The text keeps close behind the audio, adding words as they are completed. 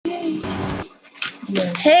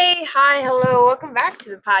Yeah. Hey, hi, hello, welcome back to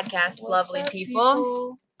the podcast, What's lovely up,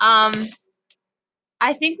 people.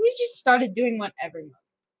 I think we just started doing one every month.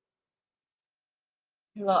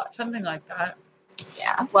 Well, something like that.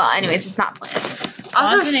 Yeah. Well, anyways, it's not planned.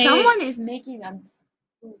 Also, Spontaneity. someone is making a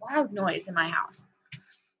loud noise in my house.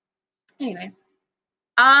 Anyways,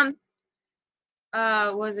 what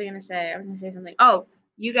was I gonna say? I was gonna say something. Oh,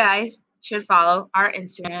 you guys should follow our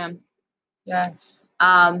Instagram. Yes.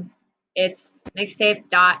 It's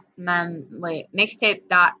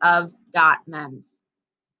mixtape.of.mems.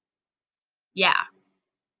 Yeah.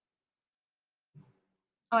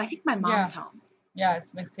 Oh, I think my mom's home. Yeah,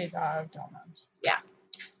 it's mixtape.of.mems. Yeah.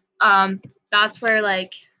 That's where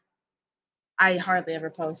like I hardly ever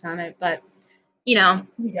post on it, but you know,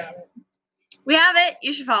 You got it. we have it.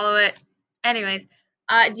 You should follow it. Anyways,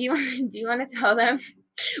 do you want to tell them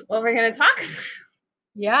what we're gonna talk about?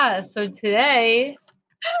 Yeah, so today,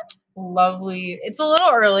 lovely. It's a little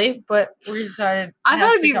early, but we decided. I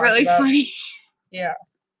thought it'd be really funny. Yeah.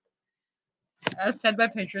 As said by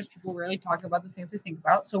Pinterest, people really talk about the things they think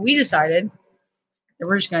about. So we decided that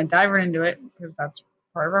we're just going to dive right into it because that's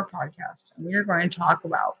part of our podcast. And we are going to talk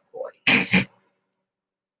about boys.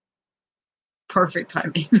 Perfect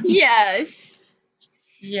timing. Yes.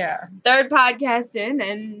 Yeah. Third podcast in,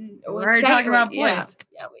 and We're already talking about boys.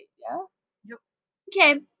 Yeah. Wait. Yeah. Yep.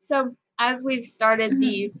 Okay. So as we've started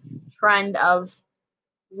the trend of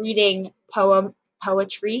reading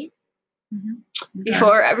poetry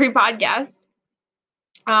before every podcast,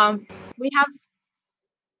 we have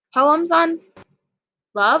poems on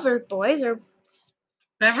love or boys or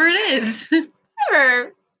whatever it is.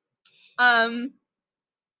 whatever. So I'm gonna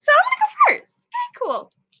go first. Okay,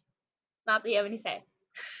 cool. Not that you have any say.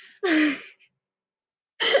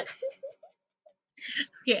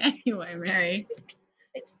 Okay, anyway, Mary.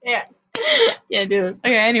 Yeah. Yeah, do this.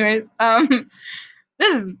 Okay, anyways.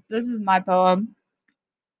 This is my poem.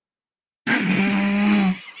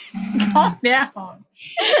 Calm down.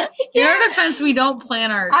 In our defense, we don't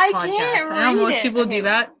plan our podcasts. I know most people do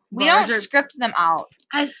that. We don't script them out.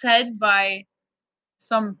 As said by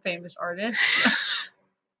some famous artists,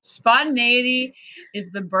 spontaneity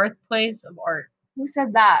is the birthplace of art. Who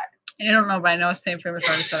said that? I don't know, but I know the same famous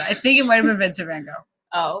artist said that. I think it might have been Vincent Van Gogh.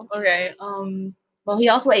 Oh, okay. Well, he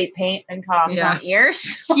also ate paint and cut off his own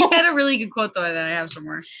ears. He had a really good quote though that I have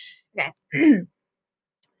somewhere. Okay.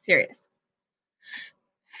 Serious.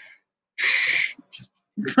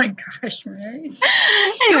 Oh my gosh, Mary.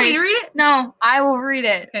 Anyways, you read it? No, I will read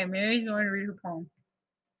it. Okay, Mary's going to read her poem.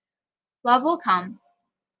 Love will come,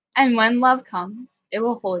 and when love comes, it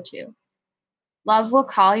will hold you. Love will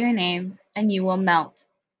call your name, and you will melt.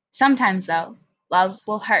 Sometimes, though, love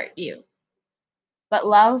will hurt you. But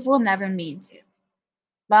love will never mean to.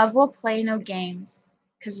 Love will play no games,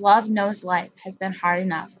 because love knows life has been hard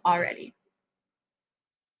enough already.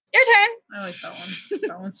 Your turn. I like that one.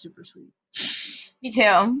 That one's super sweet. Me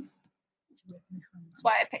too. That's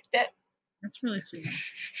why I picked it. That's really sweet.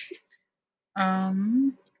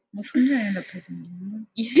 Which one did I end up picking?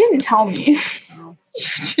 You didn't tell me. Oh.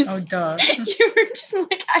 Oh, duh. You were just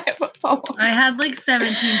like, I have a poem. I had like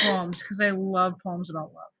 17 poems because I love poems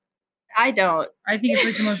about love. I don't. I think it's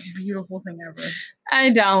like the most beautiful thing ever. I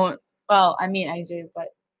don't. Well, I mean, I do,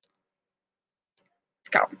 but it's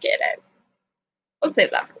complicated. We'll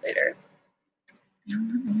save that for later.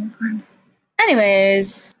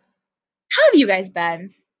 Anyways, how have you guys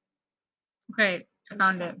been? Okay, I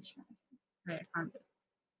found it. Okay, I found it.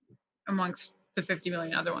 Amongst the 50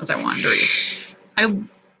 million other ones I wanted to read. Oh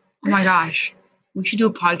my gosh. We should do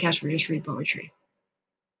a podcast where we just read poetry.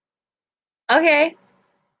 Okay.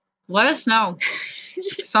 Let us know.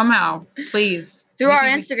 Somehow, please. Through our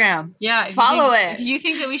Instagram. Yeah. Follow it. If you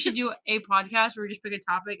think that we should do a podcast where we just pick a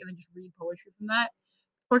topic and then just read poetry from that,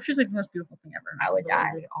 poetry is like the most beautiful thing ever. I would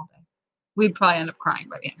die. Read it all day. We'd probably end up crying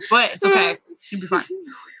by the end. But it's okay. It'd be fine.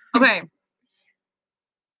 Okay.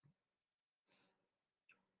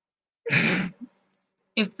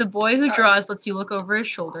 If the boy who draws lets you look over his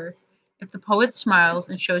shoulder, if the poet smiles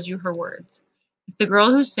and shows you her words, if the girl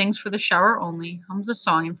who sings for the shower only hums a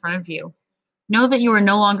song in front of you, know that you are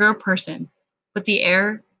no longer a person, but the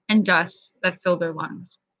air and dust that fill their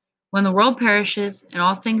lungs. When the world perishes and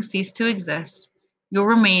all things cease to exist, you'll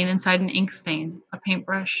remain inside an ink stain, a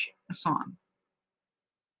paintbrush, a song.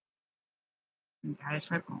 And that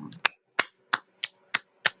is my poem.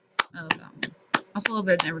 I love that one. Also, a little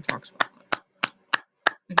bit never talks about love.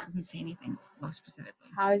 It doesn't say anything love specifically.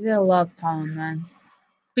 How is it a love poem then?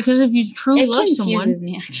 Because if you truly love someone, it confuses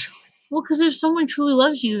me actually. Well, because if someone truly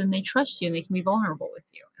loves you, then they trust you and they can be vulnerable with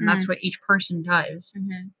you, and that's what each person does.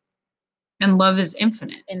 Mm-hmm. And love is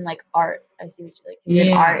infinite. in like art. I see what you like. Because in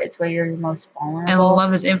Yeah. art, it's where you're most vulnerable. And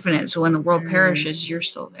love is infinite. So when the world Mm. perishes, you're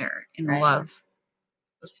still there in Right. love.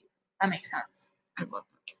 That makes sense. I love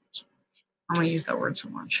that. So much. I'm gonna use that word so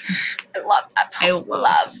much. I love that I poem.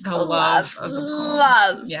 love the love of the poems.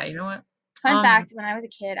 Love. Yeah, you know what? Fun fact, when I was a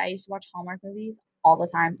kid, I used to watch Hallmark movies all the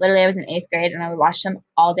time. Literally, I was in 8th grade and I would watch them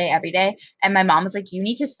all day, every day. And my mom was like, you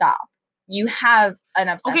need to stop. You have an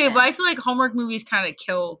obsession. Okay, but I feel like Hallmark movies kind of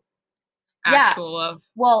kill Yeah. actual love.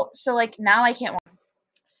 Well, so like now I can't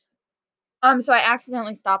watch. So I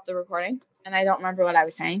accidentally stopped the recording and I don't remember what I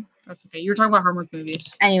was saying. That's okay. You were talking about Hallmark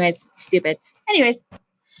movies. Anyways, stupid. Anyways.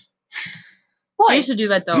 I used to do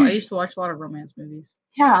that though. I used to watch a lot of romance movies.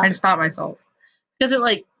 Yeah. I had to stop myself. Because it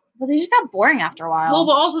like Well, they just got boring after a while. well,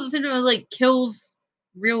 but also at the same time it like kills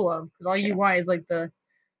real love. Because all you True. want is like the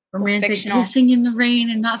romantic fictional. kissing in the rain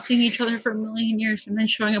and not seeing each other for a million years and then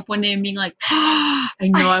showing up one day and being like, I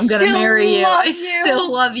know I'm gonna still marry you. love I you."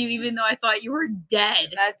 still love you even though I thought you were dead.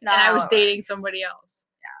 That's not And I how was it dating works. somebody else.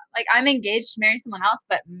 Like I'm engaged to marry someone else,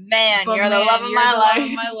 but man, But you're the man, love of you're my the life. love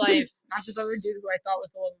of my life. Not this other dude who I thought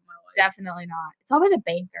was the love of my life. Definitely not. It's always a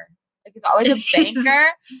banker. Like it's always a banker,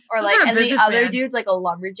 or Some like, sort of and the other businessman. dude's like a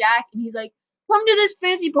lumberjack, and he's like, "Come to this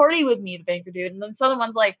fancy party with me," the banker dude, and then some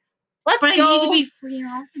one's like, "Let's But go." I need to be free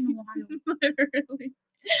off in the wild. Literally.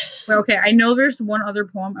 Well, okay, I know there's one other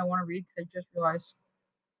poem I want to read because I just realized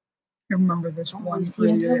I remember this one. Lucy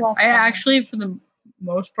and her love I poem. actually, for the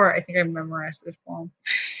most part, I think I memorized this poem.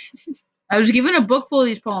 I was given a book full of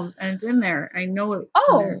these poems, and it's in there. I know it's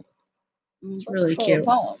in there. It's really cute.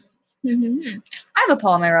 Poems. Mm-hmm. I have a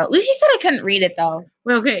poem I wrote. Lucy said I couldn't read it though.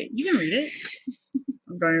 Well, okay, you can read it. I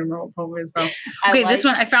don't even remember what poem it is. So. I Okay, like this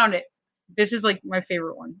one, I found it. This is like my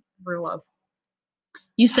favorite one. Real love.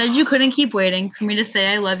 You said you couldn't keep waiting for me to say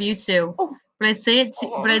I love you too. Oh. But I'd say it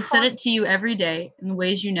but I'd said it to you every day in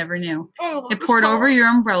ways you never knew. Oh, I poured over your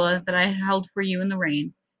umbrella that I had held for you in the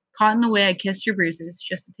rain, caught in the way I kissed your bruises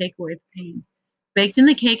just to take away the pain. Baked in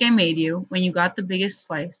the cake I made you when you got the biggest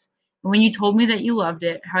slice, and when you told me that you loved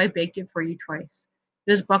it, how I baked it for you twice.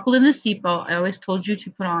 It was buckled in the seatbelt I always told you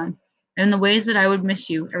to put on, and in the ways that I would miss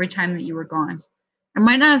you every time that you were gone. I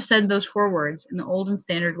might not have said those 4 words in the old and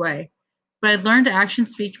standard way, but I'd learned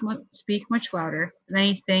actions speak much louder than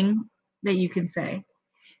anything that you can say.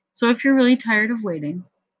 So if you're really tired of waiting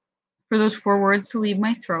for those 4 words to leave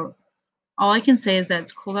my throat, all I can say is that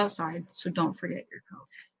it's cold outside, so don't forget your coat.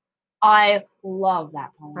 I love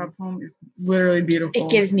that poem. That poem is literally beautiful. It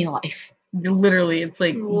gives me life. Literally, it's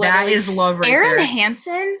like that is love right Erin there.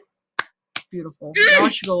 Hansen. Beautiful. Y'all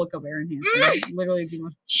should go look up Erin Hansen. Literally the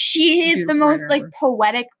most. She is the most like ever.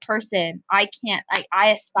 poetic person. I can't. Like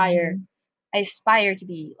I aspire. Mm-hmm. I aspire to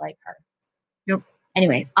be like her. Yep.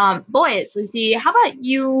 Anyways, boys, Lucy, how about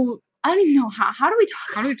you? I don't even know how do we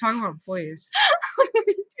talk. How do we talk about boys? How do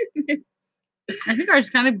we do this? I think ours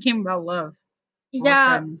kind of became about love.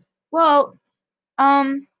 Yeah. Well,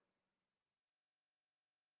 I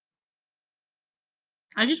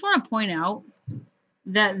just want to point out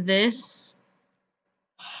that this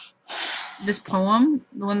poem,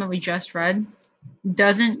 the one that we just read,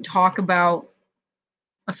 doesn't talk about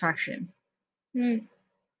affection. And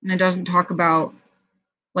it doesn't talk about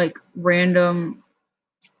like random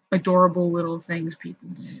adorable little things people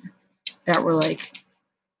did that were like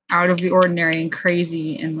out of the ordinary and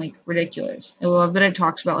crazy and like ridiculous. I love that it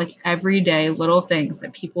talks about like everyday little things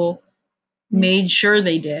that people made sure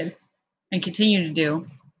they did and continue to do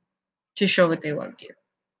to show that they loved you.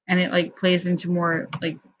 And it like plays into more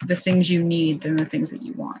like the things you need than the things that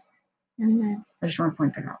you want. I just want to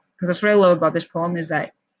point that out because that's what I love about this poem is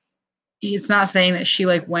that it's not saying that she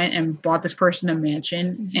like went and bought this person a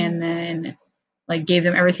mansion and then like gave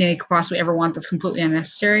them everything they could possibly ever want that's completely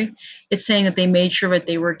unnecessary. It's saying that they made sure that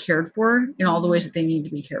they were cared for in all the ways that they need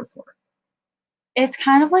to be cared for. It's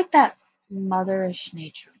kind of like that motherish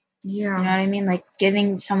nature. Yeah. You know what I mean? Like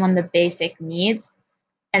giving someone the basic needs.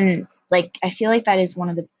 And like I feel like that is one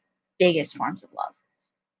of the biggest forms of love.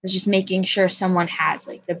 It's just making sure someone has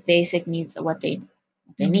like the basic needs of what they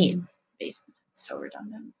need. Basic. It's so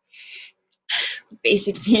redundant.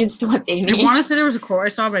 Basic needs to what they need. I want to say there was a quote I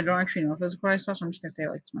saw, but I don't actually know if it was a quote I saw, so I'm just gonna say it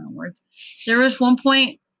like it's my own words. There was one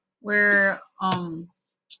point where I was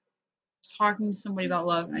talking to somebody about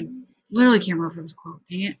love, and I literally can't remember if it was a quote.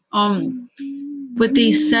 Dang it. But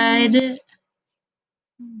they said,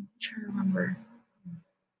 I'm trying to remember.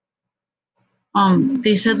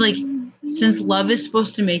 They said like since love is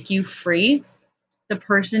supposed to make you free, the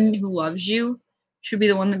person who loves you should be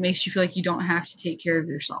the one that makes you feel like you don't have to take care of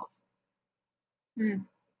yourself. I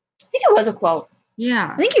think it was a quote.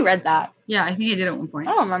 Yeah. I think you read that. Yeah, I think I did at one point.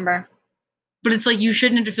 I don't remember. But it's like you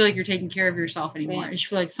shouldn't have to feel like you're taking care of yourself anymore. Right. You should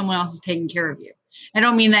feel like someone else is taking care of you. I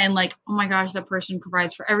don't mean that in like, oh my gosh, that person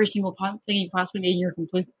provides for every single thing you possibly need. And you're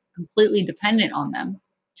completely dependent on them.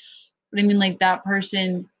 But I mean like that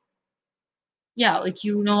person, yeah, like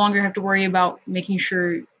you no longer have to worry about making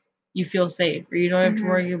sure you feel safe, or you don't have to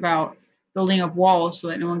worry about building up walls so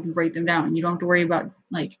that no one can break them down. You don't have to worry about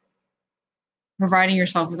like providing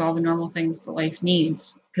yourself with all the normal things that life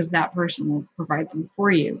needs because that person will provide them for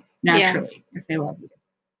you naturally if they love you.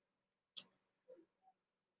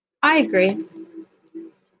 I agree.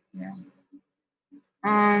 Yeah.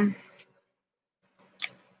 I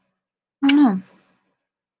don't know.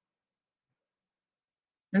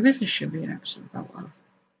 Maybe this should be an episode about love.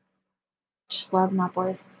 Just love, not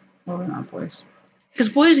boys. Love, not boys. Because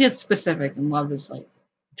boys get specific and love is like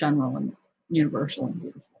general and universal and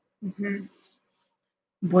beautiful.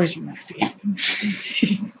 Boys are messy.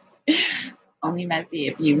 Only messy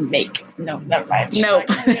if you make. No, never mind. Nope.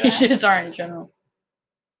 Just aren't in general.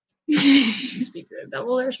 Speak to the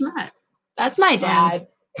devil, there's Matt. That's my dad.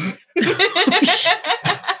 I'm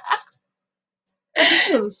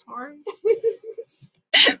so sorry.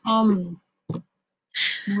 What are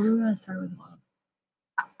we gonna start with love?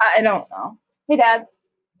 I don't know. Hey, Dad.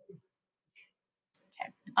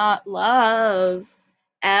 Okay. Love.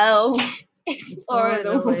 L. Explore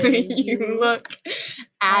the way you look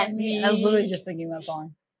at me. I was literally just thinking that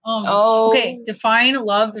song. Oh. Okay, define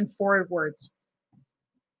love in 4 words.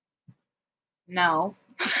 No.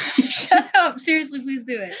 Shut up. Seriously, please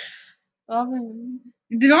do it.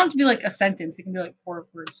 They don't have to be like a sentence. It can be like 4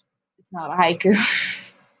 words. It's not a haiku.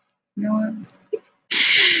 You know what?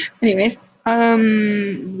 Anyways,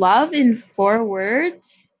 love in 4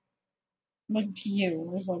 words. Like to you.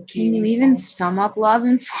 There's like Can you even sum up love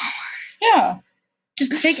in 4 words? Yeah.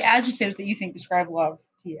 Just pick adjectives that you think describe love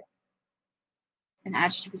to you. An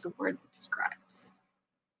adjective is a word that describes.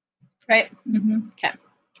 Right? Mm-hmm. Okay.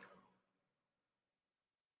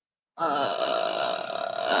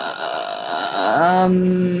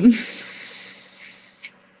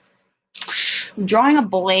 I'm drawing a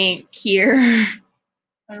blank here.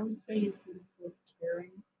 I would say it's like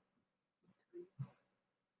caring.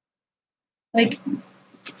 Like, you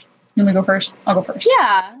want me to go first? I'll go first.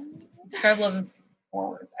 Yeah. Describe love in 4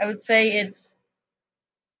 words. I would say it's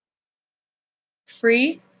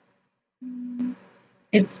free.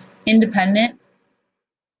 It's independent.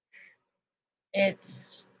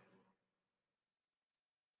 It's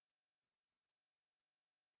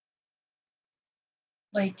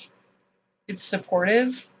like it's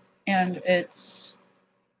supportive and it's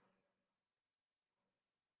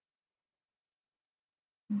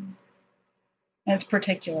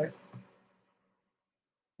particular.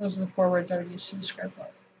 Those are the 4 words I would use to describe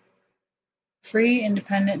love. Free,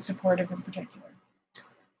 independent, supportive, and particular.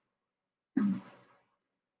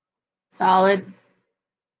 Solid.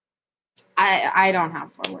 I don't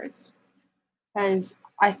have 4 words. Because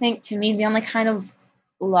I think to me the only kind of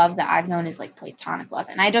love that I've known is like platonic love.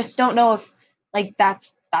 And I just don't know if like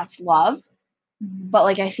that's love. But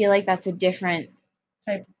like I feel like that's a different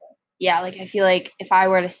type of love. Yeah, like I feel like if I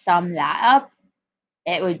were to sum that up,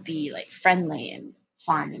 it would be like friendly and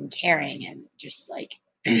fun and caring and just like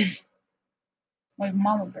like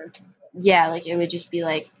mama bear type. Yeah, like it would just be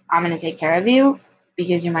like, I'm gonna take care of you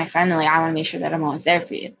because you're my friend and like I wanna make sure that I'm always there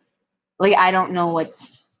for you. Like I don't know what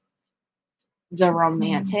the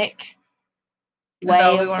romantic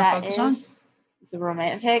way of that is the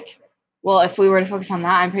romantic. Well, if we were to focus on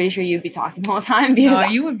that, I'm pretty sure you'd be talking all the time because No,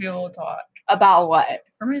 you would be able to talk. About what?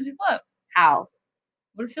 Romantic love. How?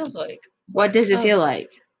 What it feels like. What does it feel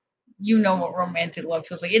like? You know what romantic love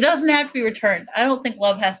feels like. It doesn't have to be returned. I don't think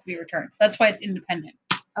love has to be returned. That's why it's independent.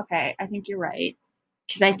 Okay, I think you're right.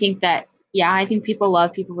 Because I think that, yeah, I think people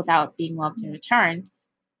love people without being loved in return.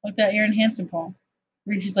 Like that Erin Hansen poem,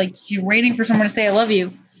 where she's like, you're waiting for someone to say I love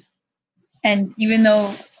you. And even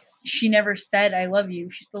though she never said I love you,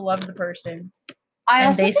 she still loved the person.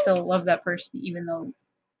 And they still love that person, even though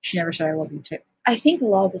she never said I love you too. I think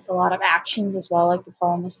love is a lot of actions as well, like the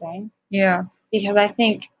poem was saying. Yeah. Because I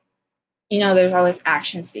think, there's always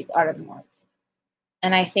actions speak louder than words.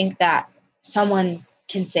 And I think that someone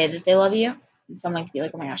can say that they love you. And someone can be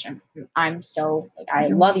like, oh my gosh, I'm so, like, I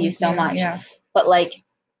love you so much. Yeah. But, like,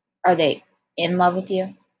 are they in love with you?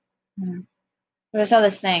 Mm-hmm. I saw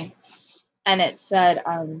this thing, and it said,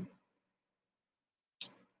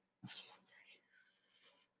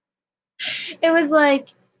 it was like,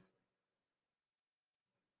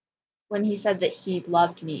 when he said that he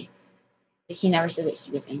loved me, like he never said that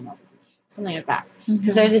he was in love with me. Something like that.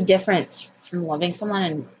 Because there's a difference from loving someone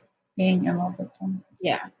and being in love with them.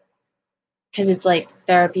 Yeah. Because it's like,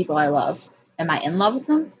 there are people I love, am I in love with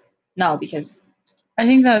them? No, because I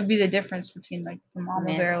think that would be the difference between like the mama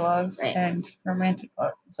Romantic, bear love right. and romantic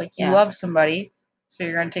love. It's like you Yeah. love somebody, so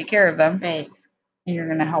you're gonna take care of them right. and you're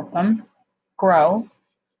gonna help them grow.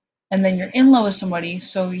 And then you're in love with somebody,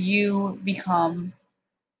 so you become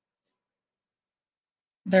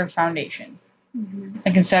their foundation. Mm-hmm.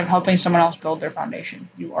 Like instead of helping someone else build their foundation,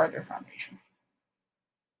 you are their foundation.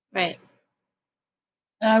 Right.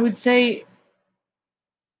 And I would say,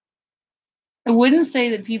 I wouldn't say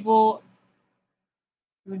that people,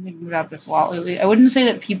 I've been thinking about this a lot lately. I wouldn't say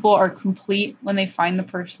that people are complete when they find the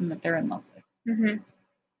person that they're in love with. Mm-hmm.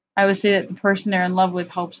 I would say that the person they're in love with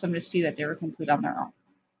helps them to see that they were complete on their own.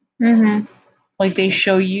 Mm-hmm. Like they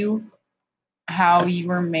show you how you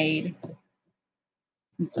were made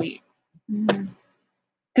complete. Mm-hmm.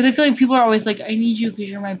 Because I feel like people are always like, I need you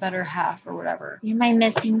because you're my better half or whatever. You're my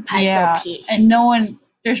missing puzzle piece. And no one,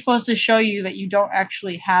 they're supposed to show you that you don't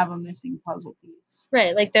actually have a missing puzzle piece.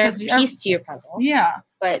 Right, like they're a 'Cause you're- piece to your puzzle. Yeah.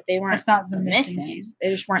 But they weren't That's not the missing. piece. They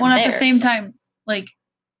just weren't Well, there. at the same time, like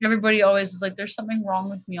everybody always is like, there's something wrong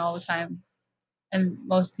with me all the time. And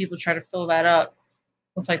most people try to fill that up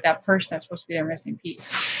with like that person that's supposed to be their missing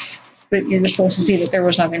piece. But you're just supposed to see that there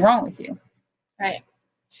was nothing wrong with you. Right.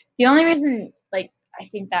 The only reason, like, I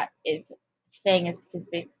think that is a thing is because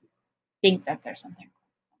they think that there's something wrong.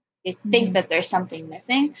 They think Mhm. that there's something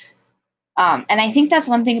missing. And I think that's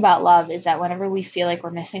one thing about love is that whenever we feel like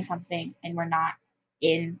we're missing something and we're not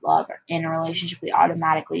in love or in a relationship, we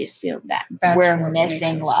automatically assume that That's we're what makes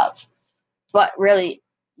missing us- love. But really,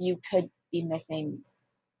 you could be missing,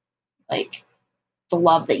 like, the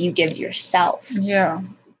love that you give yourself. Yeah.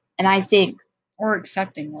 And I think, Or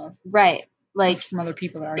accepting love. right, like, From other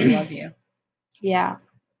people that already love you. yeah.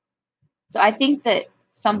 So I think that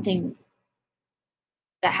something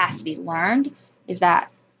that has to be learned is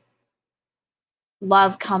that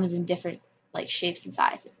love comes in different like shapes and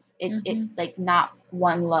sizes. It like not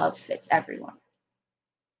one love fits everyone.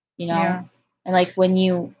 You know? Yeah. And like when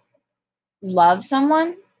you love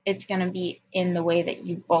someone, it's gonna be in the way that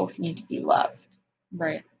you both need to be loved.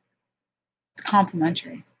 Right. It's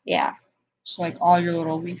complementary. Yeah. So like all your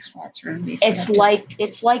little weak spots are gonna be It's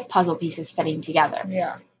connected. like puzzle pieces fitting together.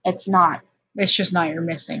 Yeah. It's not. It's just not your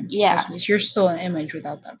missing. Yeah. puzzle piece. You're still an image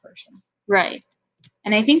without that person. Right.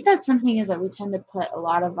 And I think that's something is that we tend to put a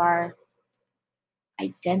lot of our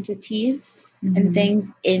identities and Mhm.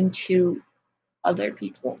 things into other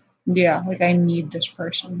people. Yeah. Like I need this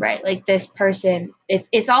person. Right. Like this person,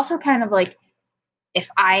 it's also kind of like if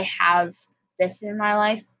I have this in my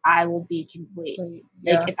life, I will be complete.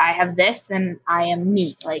 Yeah. Like if I have this, then I am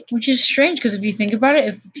me. Like Which is strange because if you think about it,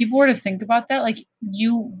 if people were to think about that, like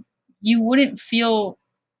you wouldn't feel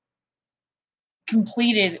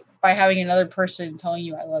completed by having another person telling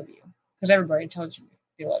you I love you. Because everybody tells you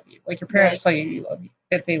they love you. Like your parents tell you love you,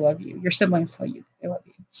 that they love you. Your siblings tell you that they love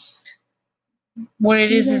you. What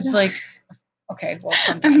it is like okay, well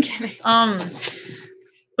I'm kidding.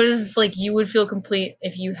 but it's like you would feel complete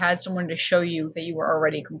if you had someone to show you that you were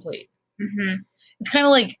already complete. Mm-hmm. It's kind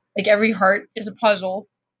of like every heart is a puzzle,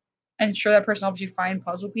 and sure that person helps you find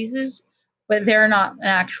puzzle pieces, but they're not an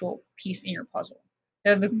actual piece in your puzzle.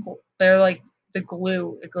 They're like the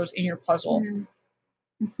glue that goes in your puzzle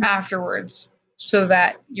afterwards, so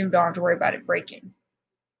that you don't have to worry about it breaking.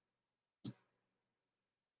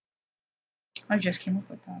 I just came up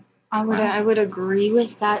with that. I would agree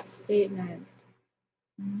with that statement.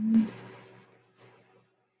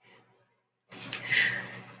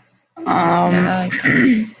 Yeah,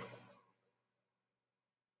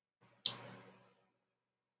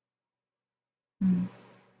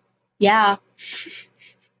 yeah.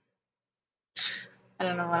 I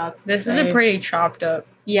don't know what else. This is a pretty chopped up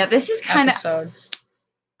this is kind of. episode.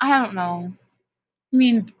 I don't know. I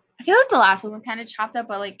mean, I feel like the last one was kind of chopped up,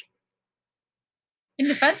 but like in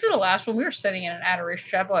defense of the last one, we were sitting in an adoration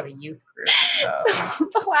chapel at a youth group. So.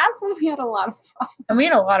 the last one we had a lot of problems. And we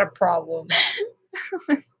had a lot of problems.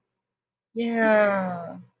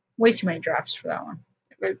 Yeah. Way too many drafts for that one.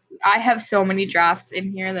 I have so many drafts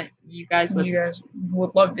in here that you guys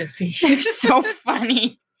would love to see. They're so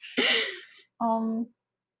funny. What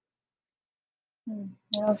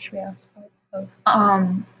else should we ask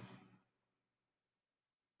about?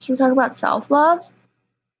 Should we talk about self-love?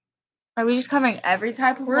 Are we just covering every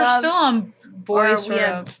type of We're love? still on boys. Or we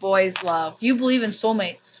have boys love. Do you believe in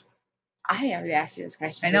soulmates? I already asked you this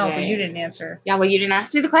question. I know, today. but you didn't answer. Yeah, well, you didn't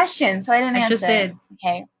ask me the question, so I didn't answer. I just did.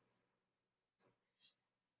 Okay.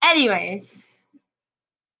 Anyways,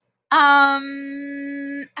 I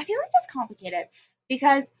feel like that's complicated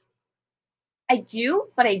because I do,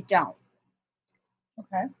 but I don't.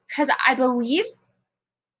 Okay. Because I believe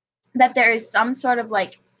that there is some sort of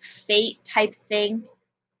like fate type thing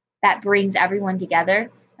that brings everyone together.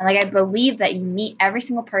 And like I believe that you meet every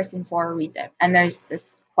single person for a reason. And there's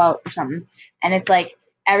this quote or something, and it's like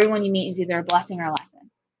everyone you meet is either a blessing or a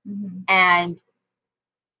lesson. Mm-hmm. And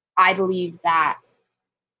I believe that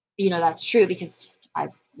that's true because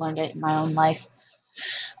I've learned it in my own life.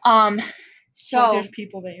 So Like there's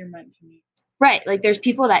people that you're meant to meet. Right, like there's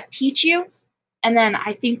people that teach you, and then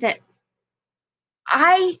I think that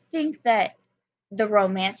the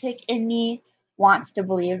romantic in me wants to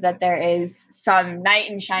believe that there is some knight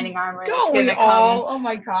in shining armor that's Don't we gonna all? come Oh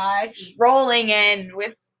my gosh. rolling in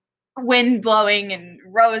with wind blowing and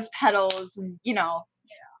rose petals and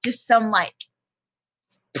just some like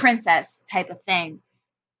princess type of thing.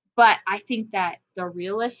 But I think that the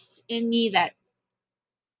realist in me that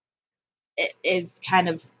is kind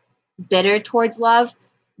of bitter towards love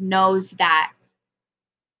knows that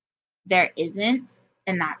there isn't,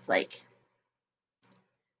 and that's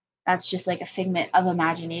just like a figment of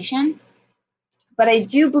imagination. But I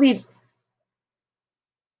do believe,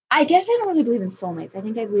 I guess I don't really believe in soulmates. I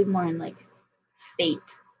think I believe more in like fate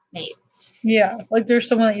mates. Yeah, like there's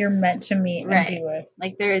someone that you're meant to meet and be with.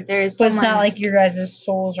 Like there's But someone, it's not like your guys'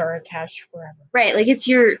 souls are attached forever. right, like it's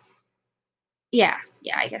your, yeah,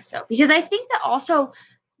 I guess so. Because I think that also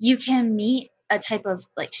you can meet a type of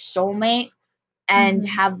like soulmate and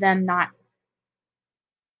have them not,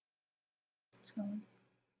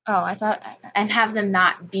 and have them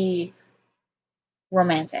not be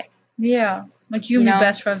romantic. Yeah, like you can be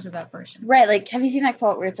best friends with that person. Right, like have you seen that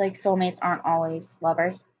quote where it's like soulmates aren't always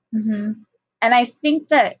lovers? Mm-hmm. And I think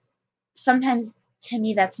that sometimes to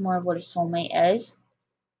me that's more of what a soulmate is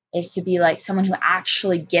to be like someone who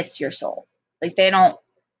actually gets your soul. Like they don't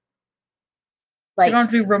have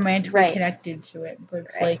to be romantically connected to it, but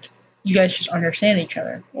it's like you guys just understand each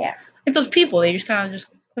other. Yeah. Like those people, they just kind of just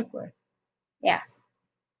click with. Yeah.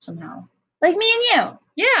 Somehow. Like me and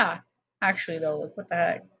you. Yeah. Actually, though, like what the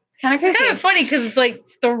heck? It's kind of funny because it's like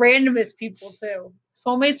the randomest people too.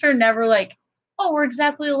 Soulmates are never like, oh, we're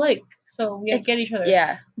exactly alike, so we get each other.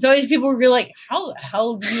 Yeah. There's always people who are like, how the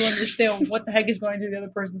hell do you understand what the heck is going through the other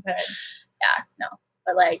person's head? Yeah, no.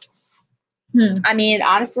 But like, I mean,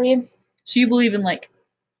 honestly. So you believe in like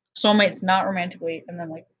soulmates not romantically and then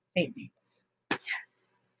like fate mates?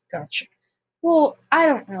 Yes. Gotcha. Well, I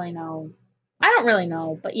don't really know,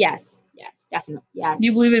 but yes, definitely, yes.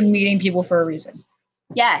 You believe in meeting people for a reason?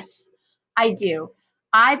 Yes, I do.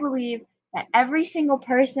 I believe that every single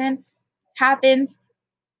person happens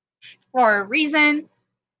for a reason,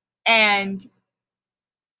 and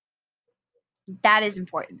that is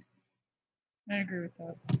important. I agree with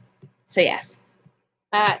that. So yes,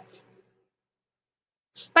 that.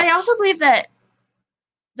 But I also believe that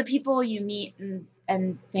the people you meet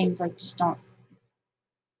and things like just don't.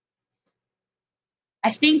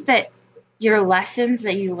 I think that your lessons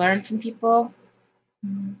that you learn from people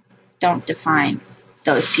don't define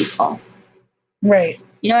those people. Right.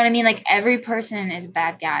 You know what I mean? Like every person is a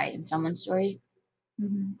bad guy in someone's story.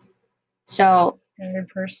 Mm-hmm. So every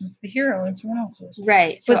person's the hero in someone else's.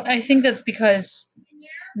 Right. So but I think that's because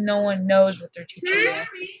no one knows what they're teaching you.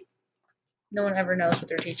 No one ever knows what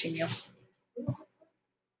they're teaching you.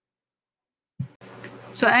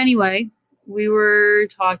 So anyway, we were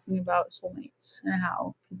talking about soulmates and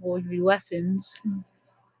how people give you lessons and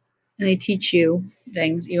they teach you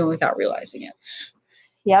things even without realizing it.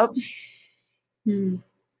 Yep. I'm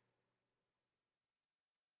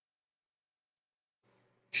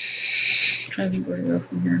trying to think where to go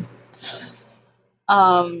from here.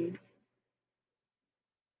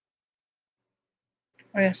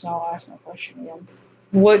 I guess I'll ask my question again.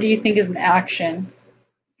 What do you think is an action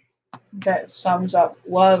that sums up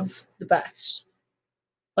love the best?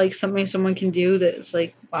 Like something someone can do that's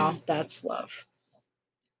like, wow, that's love.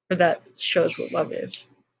 Or that shows what love is.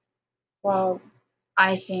 Well,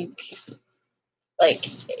 I think like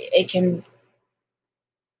it can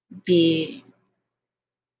be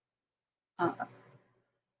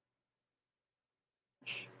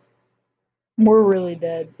we're really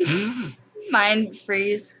dead. Mind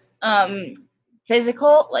freeze.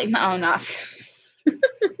 Physical, like no, not.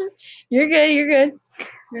 You're good.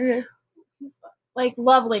 Like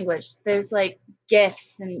love language. There's like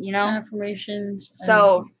gifts and affirmations.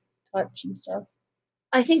 So touch and stuff.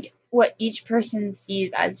 I think what each person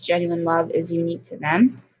sees as genuine love is unique to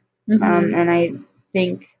them. Mm-hmm. And I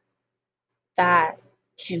think that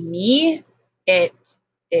to me, it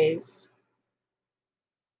is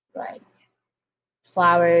like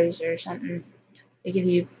flowers or something. They give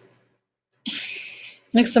you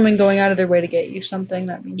like someone going out of their way to get you something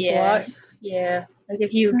that means a lot. Yeah. Like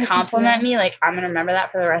if you compliment me, like I'm gonna remember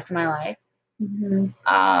that for the rest of my life.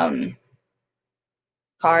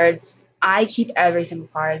 Cards. I keep every single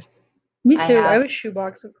card. Me too. I have a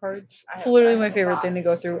shoebox of cards. It's literally my favorite thing to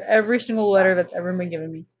go through. Every single letter that's ever been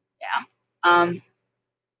given me. Yeah.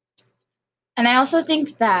 And I also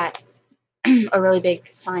think that a really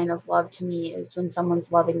big sign of love to me is when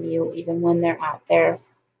someone's loving you, even when they're at their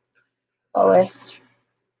lowest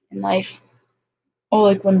in life. Oh,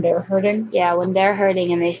 like when they're hurting? Yeah, when they're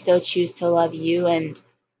hurting and they still choose to love you and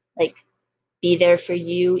like be there for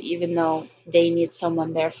you, even though they need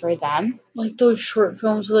someone there for them. Like those short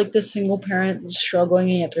films with like the single parent that's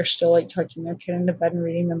struggling and yet they're still like tucking their kid into bed and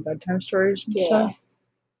reading them bedtime stories and stuff.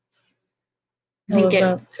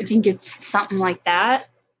 I think it's something like that.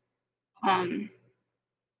 I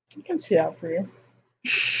can see that for you.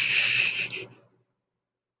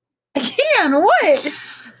 I can. What?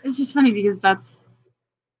 It's just funny because that's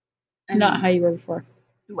not how you were before.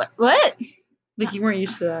 What? Like you weren't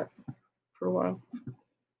used to that for a while.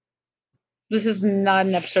 This is not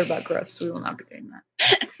an episode about growth, so we will not be doing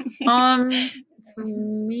that. For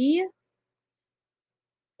me,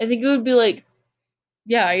 I think it would be like,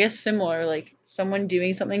 yeah, I guess similar, like someone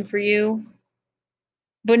doing something for you,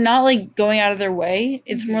 but not like going out of their way.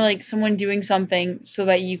 It's more like someone doing something so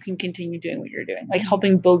that you can continue doing what you're doing, like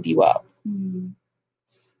helping build you up.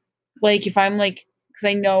 Like if I'm like, because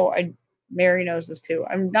I know Mary knows this too.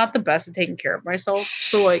 I'm not the best at taking care of myself,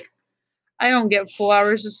 so like I don't get full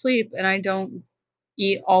hours of sleep, and I don't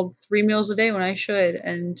eat all 3 meals a day when I should,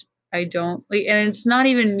 and I don't like. And it's not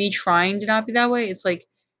even me trying to not be that way. It's like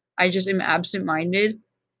I just am absent-minded,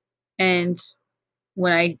 and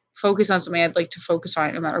when I focus on something, I'd like to focus on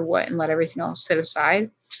it no matter what, and let everything else sit aside.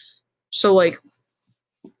 So like,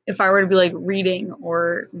 if I were to be like reading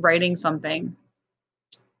or writing something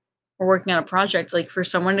or working on a project, like for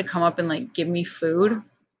someone to come up and like give me food,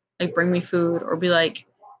 like bring me food, or be like,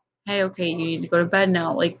 hey, okay, you need to go to bed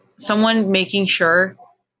now. Like someone making sure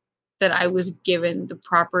that I was given the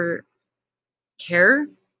proper care,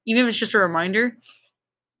 even if it's just a reminder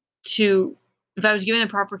if I was given the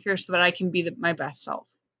proper care so that I can be my best self.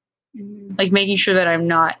 Like making sure that I'm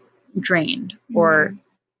not drained or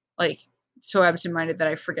like so absent-minded that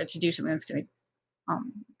I forget to do something that's going to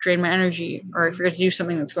drain my energy, or I forget to do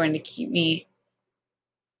something that's going to keep me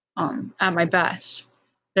at my best.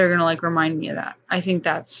 They're going to like remind me of that. I think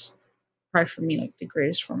that's probably for me like the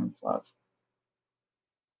greatest form of love.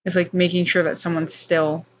 It's like making sure that someone's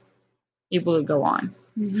still able to go on,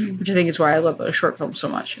 which I think is why I love those short films so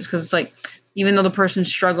much. Is because it's like even though the person's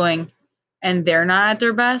struggling and they're not at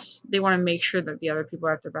their best, they want to make sure that the other people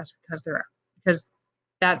are at their best because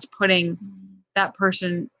that's putting that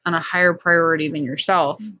person on a higher priority than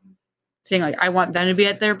yourself. Saying like I want them to be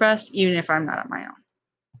at their best, even if I'm not at my own.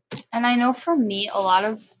 And I know for me, a lot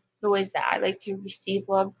of the ways that I like to receive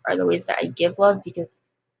love are the ways that I give love, because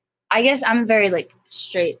I guess I'm a very like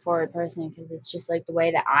straightforward person, because it's just like the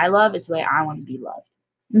way that I love is the way I want to be loved.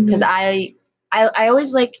 Because I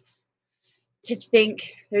always like to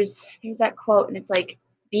think there's that quote, and it's like,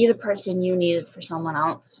 be the person you needed for someone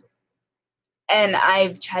else. And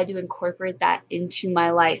I've tried to incorporate that into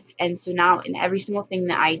my life. And so now in every single thing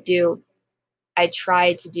that I do, I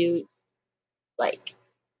try to do like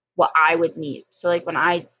what I would need. So like when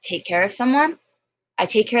I take care of someone, I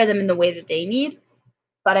take care of them in the way that they need,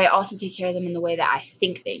 but I also take care of them in the way that I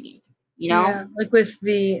think they need, you know? Yeah, like with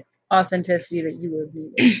the authenticity that you would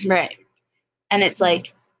need. Right. And it's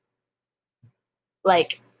like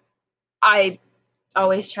I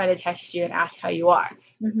always try to text you and ask how you are,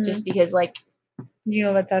 just because like, you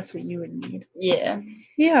know, that's what you would need. Yeah.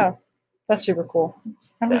 Yeah. That's super cool.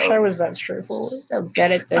 I wish I was that straightforward. So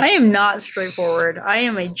good at this. I am not straightforward. I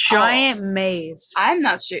am a giant maze. I'm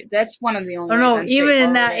not straight. That's one of the only. Oh no, even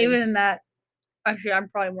in that. Actually, I'm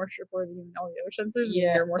probably more straightforward than you in all the other senses.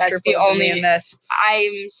 Yeah, you're more that's the straightforward only. than me in this.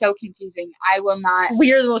 I'm so confusing. I will not.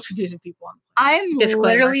 We are the most confusing people. I'm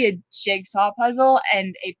literally a jigsaw puzzle,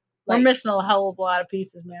 and we're missing a hell of a lot of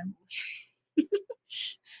pieces, man.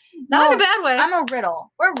 Not in a bad way. I'm a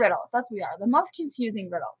riddle. We're riddles. That's what we are. The most confusing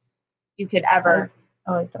riddles you could ever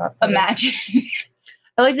imagine.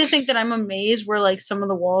 I like to think that I'm a maze where like some of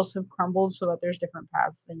the walls have crumbled so that there's different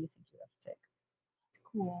paths than you think you have to take. That's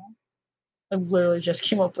cool. I literally just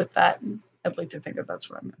came up with that. I'd like to think that that's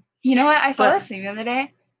what I'm in. You know what? I saw this thing the other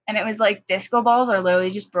day, and it was like disco balls are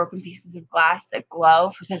literally just broken pieces of glass that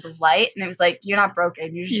glow because of light. And it was like, you're not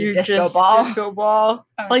broken. You're just a disco ball. Disco ball.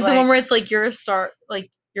 Like the one where it's like you're a star,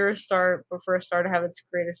 but for a star to have its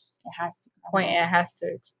greatest point, it has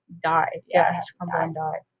to die. Yeah, it has to crumble and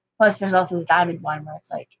die. Plus, there's also the diamond one where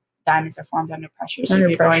it's like diamonds are formed under pressure. So Under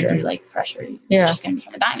if you're going pressure. through like pressure, you're just gonna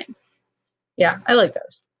become a diamond. Yeah, I like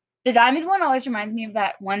those. The diamond one always reminds me of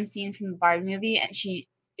that one scene from the Barbie movie, and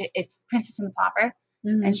it's Princess and the Pauper,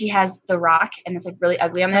 and she has the rock, and it's like really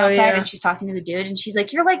ugly on the outside, and she's talking to the dude, and she's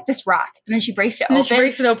like, "You're like this rock," and then she breaks it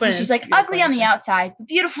open, and she's like, "Ugly on the outside, but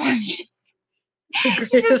beautiful on the inside."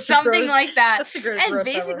 She says something like that, That's the greatest and roast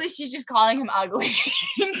basically ever. she's just calling him ugly.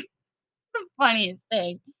 It's the funniest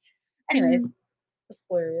thing. Anyways, That's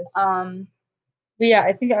hilarious. But yeah,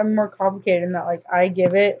 I think I'm more complicated in that, like, I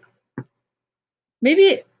give it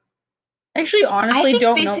maybe. Actually, honestly,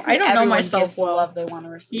 don't know. I don't know myself well. The love they want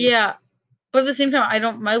to receive. Yeah, but at the same time, I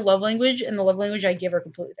don't. My love language and the love language I give are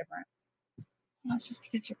completely different. That's just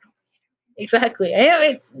because you're complicated. Exactly.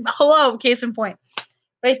 Hello, case in point.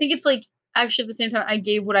 But I think it's like actually at the same time, I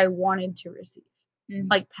gave what I wanted to receive,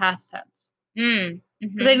 like past tense.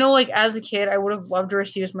 Because I know, like, as a kid, I would have loved to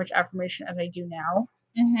receive as much affirmation as I do now,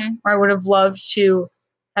 or I would have loved to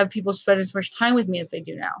have people spend as much time with me as they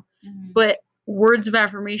do now. But words of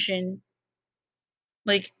affirmation,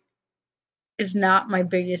 like, is not my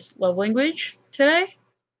biggest love language today.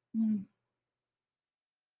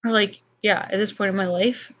 Or, like, yeah, at this point in my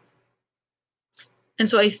life. And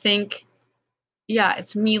so I think, yeah,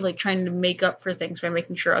 it's me, like, trying to make up for things by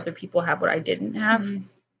making sure other people have what I didn't have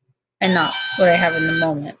and not what I have in the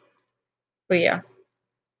moment. But yeah.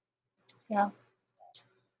 Yeah.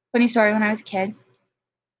 Funny story, when I was a kid,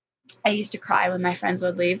 I used to cry when my friends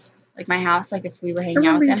would leave, like, my house, like, if we were hanging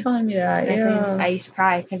out with them. You telling me that. I used to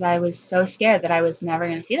cry because I was so scared that I was never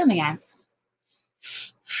going to see them again.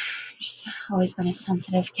 Just always been a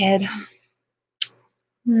sensitive kid.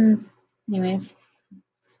 Anyways,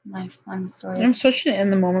 it's my fun story. I'm such an in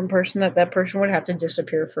the moment person that person would have to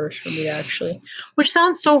disappear first for me, actually. Which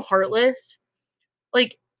sounds so heartless.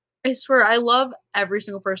 Like, I swear, I love every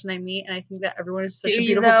single person I meet, and I think that everyone is such a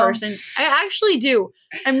beautiful person. I actually do.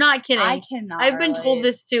 I'm not kidding. I cannot. I've been told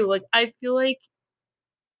this too. Like, I feel like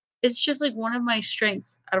it's just like one of my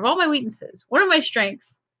strengths out of all my weaknesses. One of my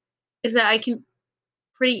strengths is that I can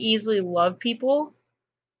pretty easily love people,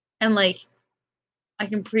 and like I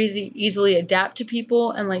can pretty easily adapt to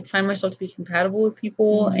people, and like find myself to be compatible with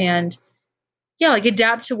people, and yeah, like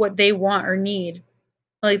adapt to what they want or need,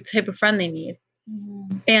 like the type of friend they need.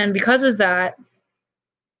 And because of that,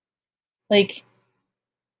 like,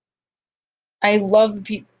 I love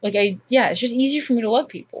people. Like, it's just easy for me to love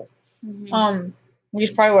people. Which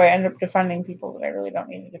is probably why I end up defending people that I really don't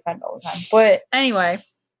need to defend all the time. But anyway,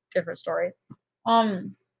 different story.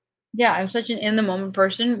 Yeah, I'm such an in the moment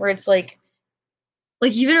person where it's like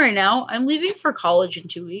even right now, I'm leaving for college in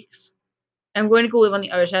 2 weeks. I'm going to go live on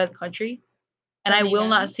the other side of the country, and I will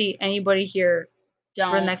not see anybody here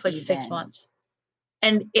for the next 6 months.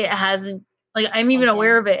 And it hasn't, like, I'm even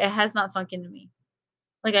aware of it. It has not sunk into me.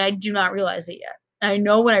 Like, I do not realize it yet. And I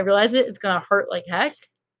know when I realize it, it's gonna hurt like heck.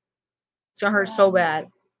 It's gonna hurt so bad.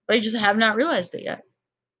 But I just have not realized it yet.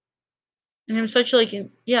 And I'm such I'm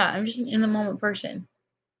just an in the moment person.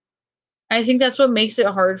 I think that's what makes it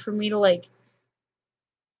hard for me to like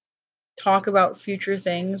talk about future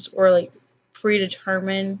things or like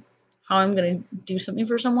predetermine how I'm gonna do something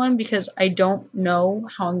for someone, because I don't know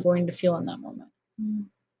how I'm going to feel in that moment.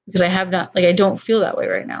 Because I have not, like, I don't feel that way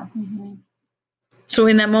right now. So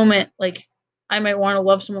in that moment, like, I might want to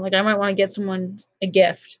love someone. Like, I might want to get someone a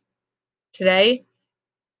gift today,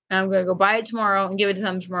 and I'm gonna go buy it tomorrow and give it to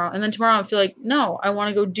them tomorrow. And then tomorrow I feel like, no, I want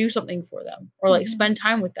to go do something for them or like spend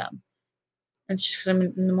time with them. And it's just because I'm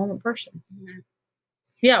an in the moment person.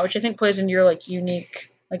 Yeah, which I think plays into your like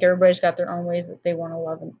unique. Like, everybody's got their own ways that they want to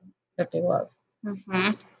love and that they love.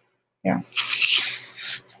 Yeah.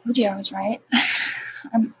 Told you I was right.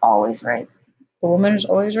 I'm always right. The woman is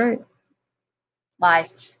always right.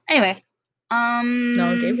 Lies. Anyways,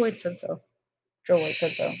 no, Dave White said so. Joe White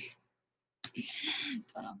said so.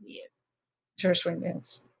 Don't know who he is. He's her swing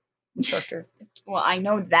dance instructor. Well, I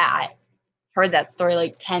know that. Heard that story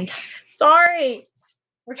like 10 times. Sorry.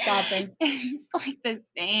 We're stopping. It's like the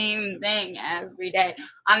same thing every day.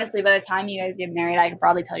 Honestly, by the time you guys get married, I could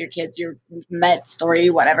probably tell your kids your Met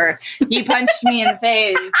story, whatever. He punched me in the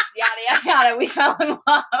face. Yada, yada, yada. We fell in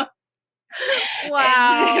love.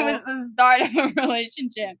 Wow. It was the start of a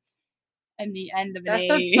relationship and the end of an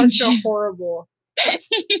age. That's such a horrible.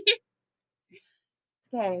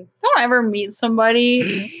 Okay. Don't ever meet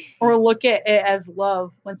somebody or look at it as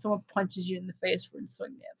love when someone punches you in the face when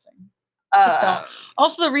swing dancing. Just don't.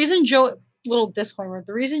 Also, little disclaimer,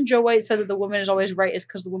 the reason Joe White said that the woman is always right is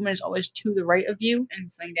because the woman is always to the right of you in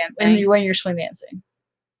swing dancing. When you're swing dancing.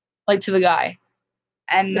 Like, to the guy.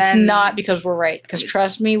 And it's not because we're right. Because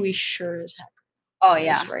trust me, we sure as heck. Oh always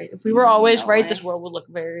yeah. right. If we were always No right, way. this world would look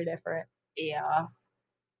very different. Yeah.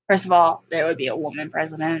 First of all, there would be a woman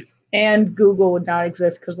president. And Google would not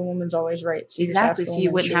exist because the woman's always right. So Exactly. So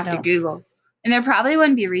you wouldn't have to Google. And there probably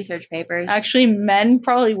wouldn't be research papers. Actually, men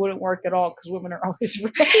probably wouldn't work at all because women are always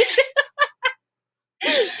right.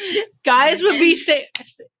 Guys would be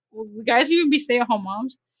guys even be stay-at-home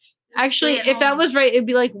moms. Actually, if that was right, it'd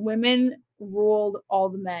be like women ruled all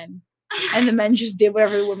the men, and the men just did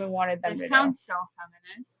whatever the women wanted them to do. This sounds so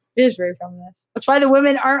feminist. It is very feminist. That's why the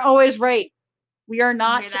women aren't always right. We are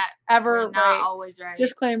not ever We're not always right.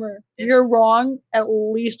 Disclaimer: you're wrong at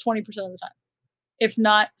least 20% of the time, if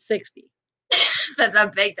not 60. That's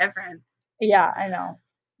a big difference. Yeah, I know.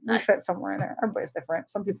 We fit somewhere in there. Everybody's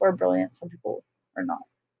different. Some people are brilliant. Some people are not.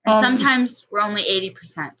 And sometimes we're only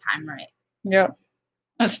 80% time right. Yeah.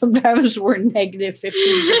 And sometimes we're negative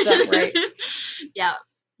 15% right. Yeah.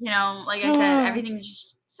 You know, like I said, everything's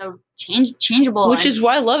just so changeable. Which is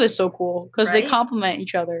why love is so cool, because they Right? complement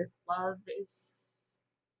each other. Love is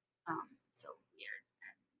so weird.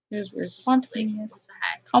 It is weird. Just Spontaneous. like, what the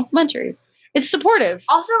heck? Complimentary. It's supportive.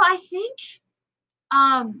 Also, I think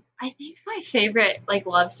my favorite like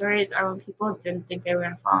love stories are when people didn't think they were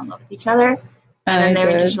gonna fall in love with each other, and then they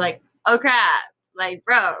were just like, "Oh crap!" Like,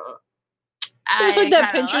 bro. It was like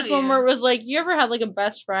that Pinterest one where it was like, you ever had like a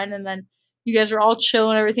best friend, and then you guys are all chill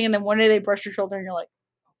and everything, and then one day they brush your shoulder, and you're like,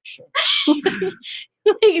 "Oh shit!"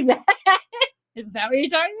 Like that. Is that what you're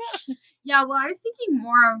talking about? Yeah, well, I was thinking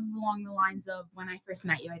more along the lines of when I first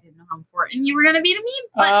met you, I didn't know how important you were gonna be to me,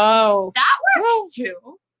 but that works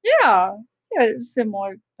too. Yeah, it's a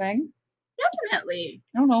similar thing. Definitely.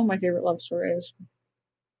 I don't know what my favorite love story is.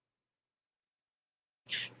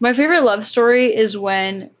 My favorite love story is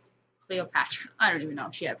when Cleopatra. I don't even know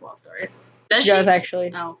if she has a love story. She does actually.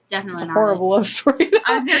 No, definitely it's a not. Horrible love story.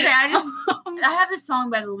 I was gonna say I have this song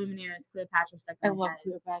by the Lumineers, Cleopatra stuck in my head.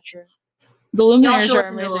 Cleopatra. The Lumineers are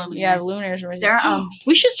amazing. Yeah, the Lumineers are amazing.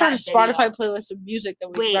 We should start a Spotify playlist of music that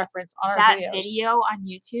we reference on our videos. That video on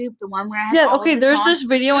YouTube, the one where it has all there's songs. This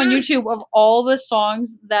video on YouTube of all the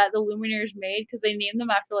songs that the Lumineers made because they named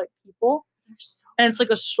them after like people. And it's like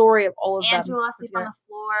a story of all of them. Angela Sleep on the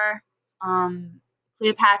Floor,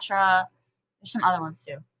 Cleopatra. There's some other ones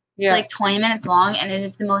too. Yeah. It's like 20 minutes long, and it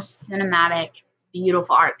is the most cinematic,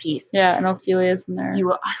 beautiful art piece. Yeah, and Ophelia's in there.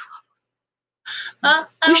 I love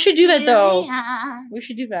we should do that though. We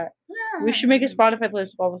should do that. We should make a Spotify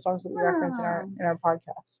playlist of all the songs that we reference in our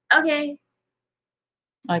podcast. Okay.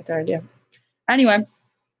 I like that idea. Anyways,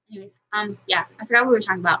 yeah, I forgot what we were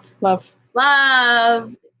talking about. Love.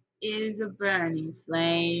 Love is a burning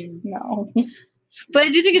flame. No. But I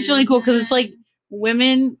do think it's really cool because it's like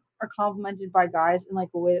women are complimented by guys in like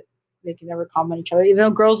a way they can never compliment each other. Even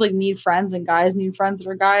though girls like need friends and guys need friends that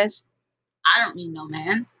are guys. I don't need no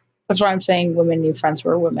man. That's why I'm saying women need friends who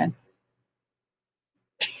are women.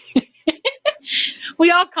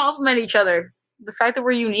 We all compliment each other. The fact that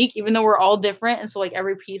we're unique, even though we're all different, and so like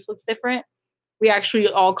every piece looks different, we actually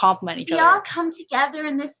all compliment each other. We all come together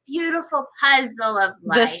in this beautiful puzzle of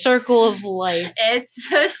life. The circle of life. It's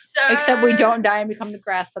the circle. Except we don't die and become the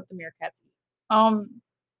grass that the meerkats eat.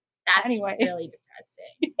 That's anyway. Really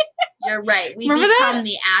depressing. You're right. We become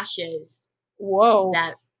the ashes. Whoa.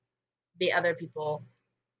 That the other people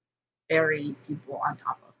bury people on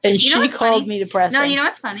top of. And she called me depressing. No, you know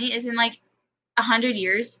what's funny is in like 100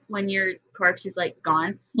 years when your corpse is like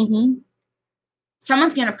gone,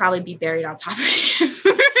 someone's gonna probably be buried on top of you.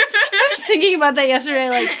 I was thinking about that yesterday.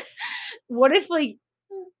 Like, what if like,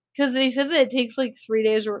 because they said that it takes like 3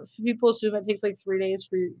 days, or people assume it takes like 3 days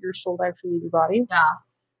for your soul to actually leave your body. Yeah.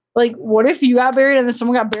 Like, what if you got buried and then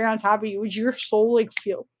someone got buried on top of you? Would your soul like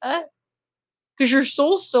feel that? Because your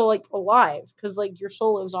soul's still like alive. Because like your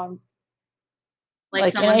soul lives on.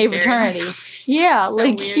 Like in eternity. Yeah, so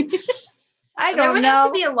like weird. I don't know. There would have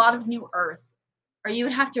to be a lot of new earth, or you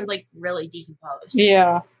would have to like really decompose.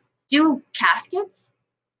 Yeah. Do caskets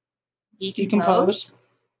decompose?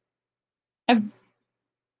 I'm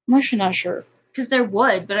actually not sure. Because they're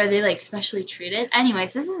wood, but are they like specially treated?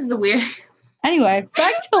 Anyways, this is the weird. Anyway,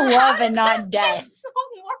 back to love and not death. So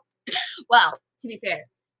well, to be fair,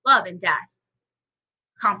 love and death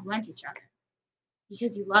complement each other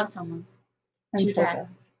because you love someone. Until death.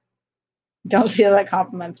 Don't see how that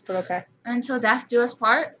compliments, but okay. Until death do us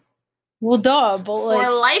part. Well, duh, but like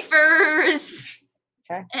for lifers.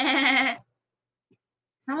 Okay.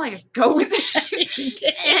 Sound like a goat. Does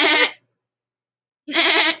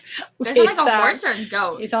it sound like a horse or a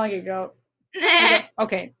goat? You sound like a goat.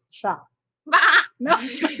 Okay, stop. No,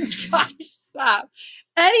 gosh, stop.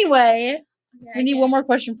 Anyway, we need one more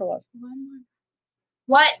question for love.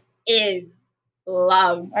 What is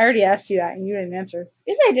Love. I already asked you that and you didn't answer.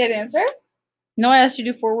 Yes, I did answer. No, I asked you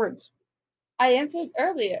to do 4 words. I answered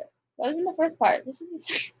earlier. That was in the first part. This is the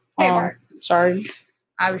second part. Sorry.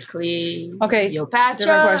 I was clean. Okay, Cleopatra.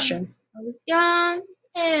 different question. I was young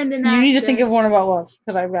and an You need to think of actress. one about love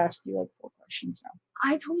because I've asked you like 4 questions now.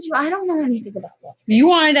 I told you I don't know anything about love. You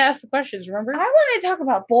wanted to ask the questions, remember? I wanted to talk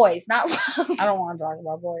about boys, not love. I don't want to talk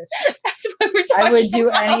about boys. That's what we're talking I would do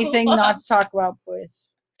about anything love. not to talk about boys.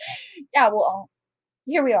 Yeah, well,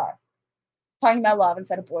 here we are. Talking about love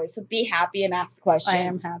instead of boys. So be happy and ask the questions. I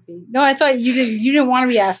am happy. No, I thought you didn't want to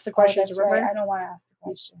be asked the Oh, questions, that's remember? right. I don't want to ask the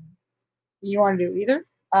questions. You want to do either?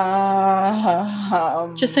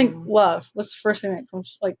 Just think love. What's the first thing that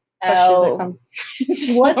comes question that comes?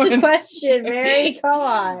 What's the question, Mary? Come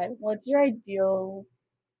on. What's your ideal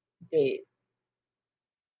date?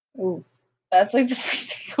 Ooh, That's like the first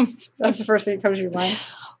thing that comes. that's the first thing that comes to your mind.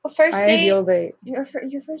 Well, first My date. ideal date. Your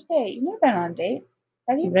first date. You've never been on a date,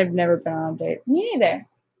 have you? I've never been on a date. Me neither.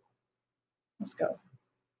 Let's go.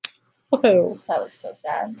 Whoa. That was so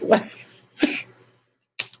sad.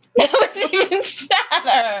 That was even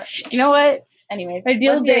sadder. You know what? Anyways,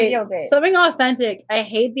 Ideal what's your date. ideal date? Something authentic. I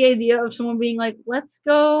hate the idea of someone being like, let's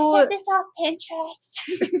go. Get this off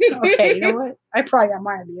Pinterest. Okay, you know what? I probably got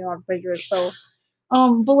my idea on Pinterest, so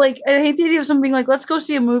but like I hate the idea of someone being like, let's go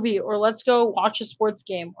see a movie or let's go watch a sports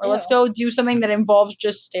game or let's Ew. go do something that involves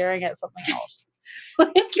just staring at something else.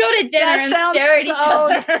 Let's go to dinner That and sounds stare at each so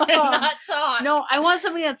other and dumb. not talk. No, I want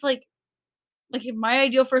something that's like if my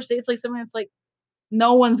ideal first date is like something that's like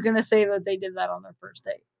no one's gonna say that they did that on their first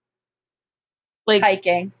date. Like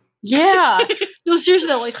Hiking. yeah. No, seriously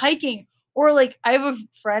though, like hiking. Or like I have a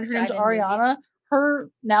friend, her name's Drive-in movie. Ariana. Her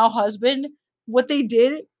now husband, what they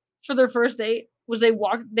did for their first date was they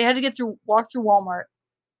had to walk through Walmart.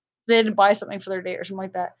 They had to buy something for their date or something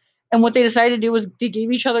like that. And what they decided to do was they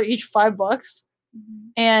gave each other each $5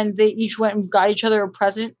 and they each went and got each other a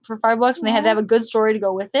present for $5 and they had to have a good story to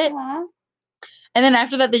go with it. Aww. And then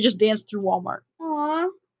after that they just danced through Walmart. Aww.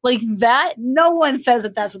 Like that, no one says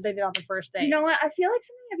that that's what they did on the first date. You know what? I feel like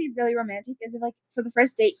something that'd be really romantic is if, like, for the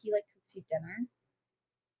first date, he, like, cooks you dinner.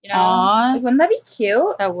 You know? Aww. Like, wouldn't that be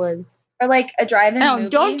cute? That would. Or, like, a drive-in No, movie.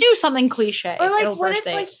 don't do something cliche. Or, like, on a what first if,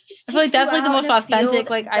 date. like, he just I feel like takes you that's like the out most in a authentic, field,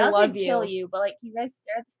 like, I love you. Doesn't kill you, but, like, you guys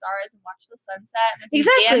stare at the stars and watch the sunset. And then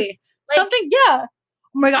Exactly. Dance, like, Something, yeah. Oh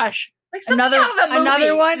my gosh. like something Another out of a movie,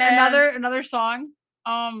 another one, man. another song.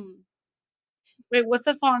 Wait, what's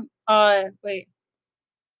that song? Wait.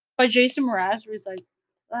 By Jason Mraz, where he's like,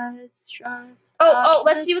 let's try.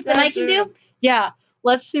 Let's see what the night can do. Yeah,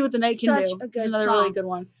 let's see what the night can Such do. a It's good another song. really good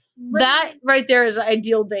one. Literally. That right there is an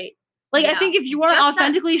ideal date. Like I Yeah. think if you want to Just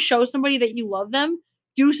authentically show somebody that you love them,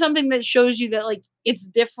 do something that shows you that like it's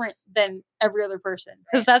different than every other person.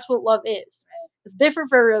 Because that's what love is. It's different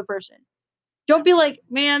for every other person. Don't be like,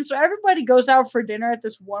 man, so everybody goes out for dinner at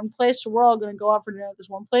this one place, so we're all gonna go out for dinner at this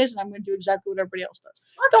one place, and I'm gonna do exactly what everybody else does.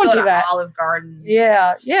 Let's Don't go do to that. Olive Garden.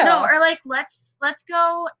 Yeah. No, or like let's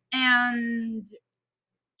go and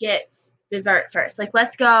get dessert first. Like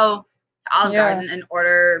let's go to Olive Garden and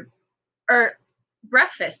order or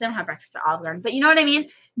breakfast. They don't have breakfast at Olive Garden, but you know what I mean?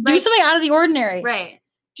 Do something out of the ordinary. Right.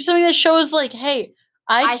 Do something that shows like, hey,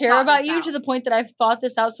 I care thought about this you out. to the point that I've thought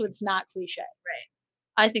this out so it's not cliche. Right.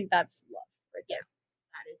 I think that's love right there.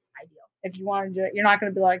 That is ideal. If you want to do it, you're not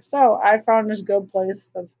going to be like, so I found this good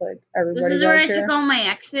place that's like everybody This is goes where I here. took all my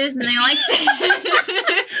exes and they liked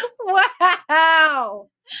it. Wow.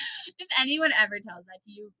 If anyone ever tells that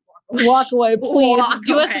to you, Walk away, please. Walk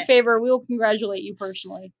do us a away. favor. We will congratulate you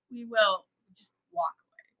personally. we will just walk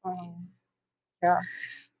away. Please. Yeah.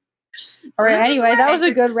 All right. Anyway, that was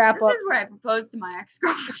a good wrap This up. is where I proposed to my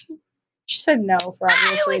ex-girlfriend. She said no for obvious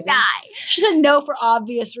I would reasons. die. She said no for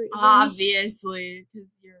obvious reasons. Obviously,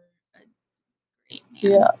 because you're a great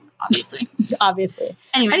man. Yeah. Obviously. Obviously.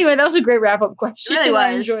 Anyways, Anyway, that was a great wrap up question. it really was.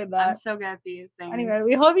 I enjoyed that. I'm so good at these things. Anyway,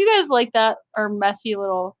 we hope you guys like that, our messy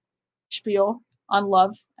little spiel on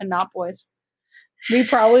love and not boys. We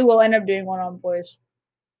probably will end up doing one on boys.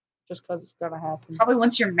 Just because it's going to happen. Probably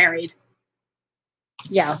once you're married.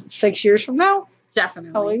 Yeah, 6 years from now, at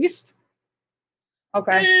Definitely. least.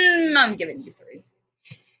 Okay. I'm giving you 3.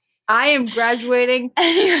 I am graduating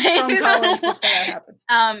Anyways, from college before that happens.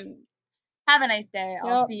 have a nice day.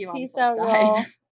 I'll Yep, see you on the peace flip out, side. y'all.